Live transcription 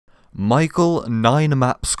Michael 9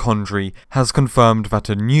 Maps Condry has confirmed that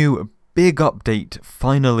a new big update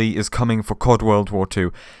finally is coming for COD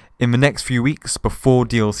WW2 in the next few weeks before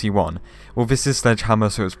DLC 1. Well, this is Sledgehammer,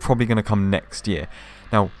 so it's probably going to come next year.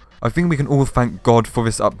 Now, I think we can all thank God for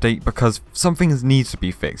this update because some things need to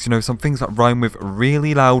be fixed. You know, some things that rhyme with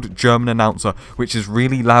really loud German announcer, which is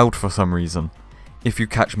really loud for some reason. If you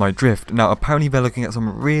catch my drift. Now, apparently they're looking at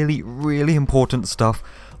some really important stuff,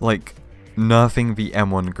 like nerfing the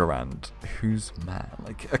M1 Garand. Who's mad?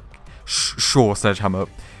 Like, sure, Sledgehammer.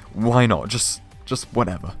 Why not? Just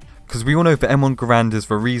whatever. Because we all know the M1 Garand is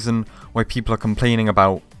the reason why people are complaining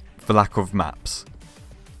about the lack of maps.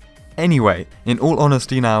 Anyway, in all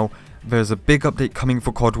honesty now, there's a big update coming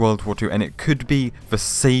for COD WW2 and it could be the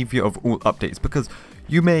saviour of all updates because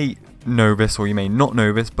you may know this or you may not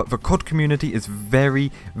know this, but the COD community is very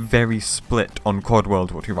split on COD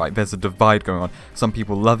WW2, right? There's a divide going on. Some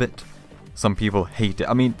people love it, some people hate it.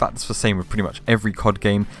 I mean, that's the same with pretty much every COD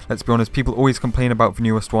game. Let's be honest, people always complain about the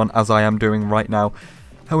newest one, as I am doing right now.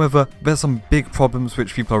 However, there's some big problems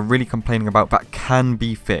which people are really complaining about that can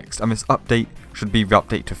be fixed, and this update should be the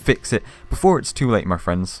update to fix it before it's too late, my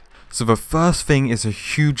friends. So the first thing is a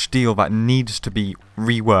huge deal that needs to be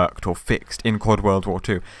reworked or fixed in COD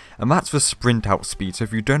WW2, and that's the sprint out speed. So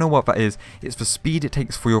if you don't know what that is, it's the speed it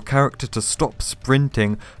takes for your character to stop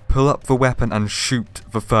sprinting, pull up the weapon and shoot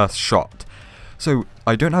the first shot. So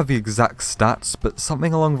I don't have the exact stats, but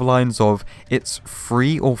something along the lines of it's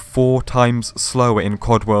 3 or 4 times slower in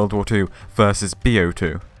COD WW2 versus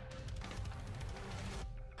BO2.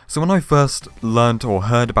 So when I first learned or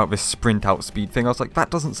heard about this sprint out speed thing, I was like, that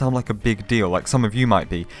doesn't sound like a big deal, like some of you might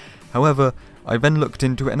be. However, I then looked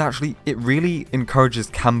into it and actually it really encourages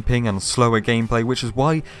camping and slower gameplay, which is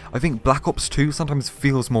why I think Black Ops 2 sometimes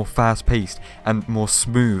feels more fast paced and more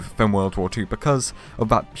smooth than World War 2 because of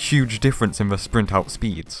that huge difference in the sprint out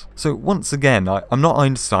speeds. So once again, I'm not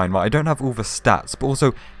Einstein, right? I don't have all the stats, but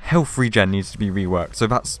also health regen needs to be reworked, so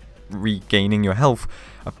that's regaining your health.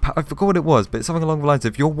 I forgot what it was, but it's something along the lines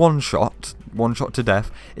of if you're one shot to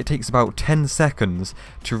death, it takes about 10 seconds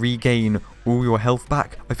to regain all your health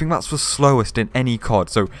back. I think that's the slowest in any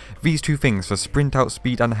COD, so these two things, for sprint out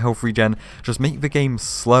speed and health regen, just make the game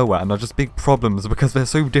slower and are just big problems because they're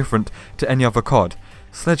so different to any other COD.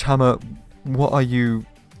 Sledgehammer, what are you...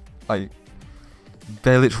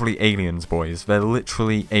 They're literally aliens, boys. They're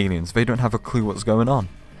literally aliens. They don't have a clue what's going on.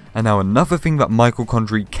 And now another thing that Michael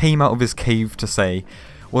Condry came out of his cave to say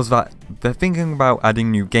was that they're thinking about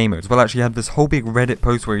adding new game modes. Well, actually he had this whole big Reddit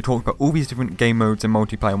post where he talked about all these different game modes in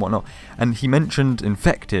multiplayer and whatnot, and he mentioned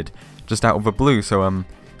Infected just out of the blue, so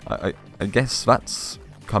I guess that's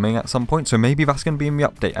coming at some point, so maybe that's going to be in the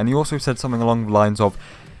update. And he also said something along the lines of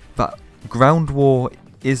that ground war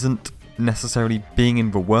isn't necessarily being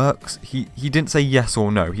in the works. He didn't say yes or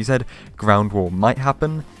no, he said ground war might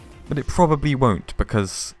happen, but it probably won't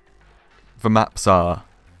because the maps are...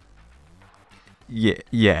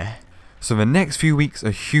 Yeah. So the next few weeks,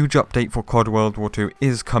 a huge update for COD WW2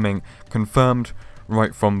 is coming, confirmed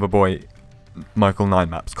right from the boy Michael 9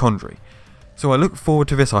 Maps Condry. So I look forward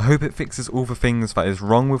to this. I hope it fixes all the things that is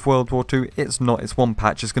wrong with World War 2. It's not, it's one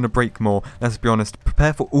patch, it's going to break more. Let's be honest,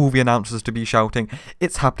 prepare for all the announcers to be shouting.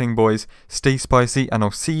 It's happening, boys. Stay spicy, and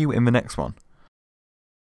I'll see you in the next one.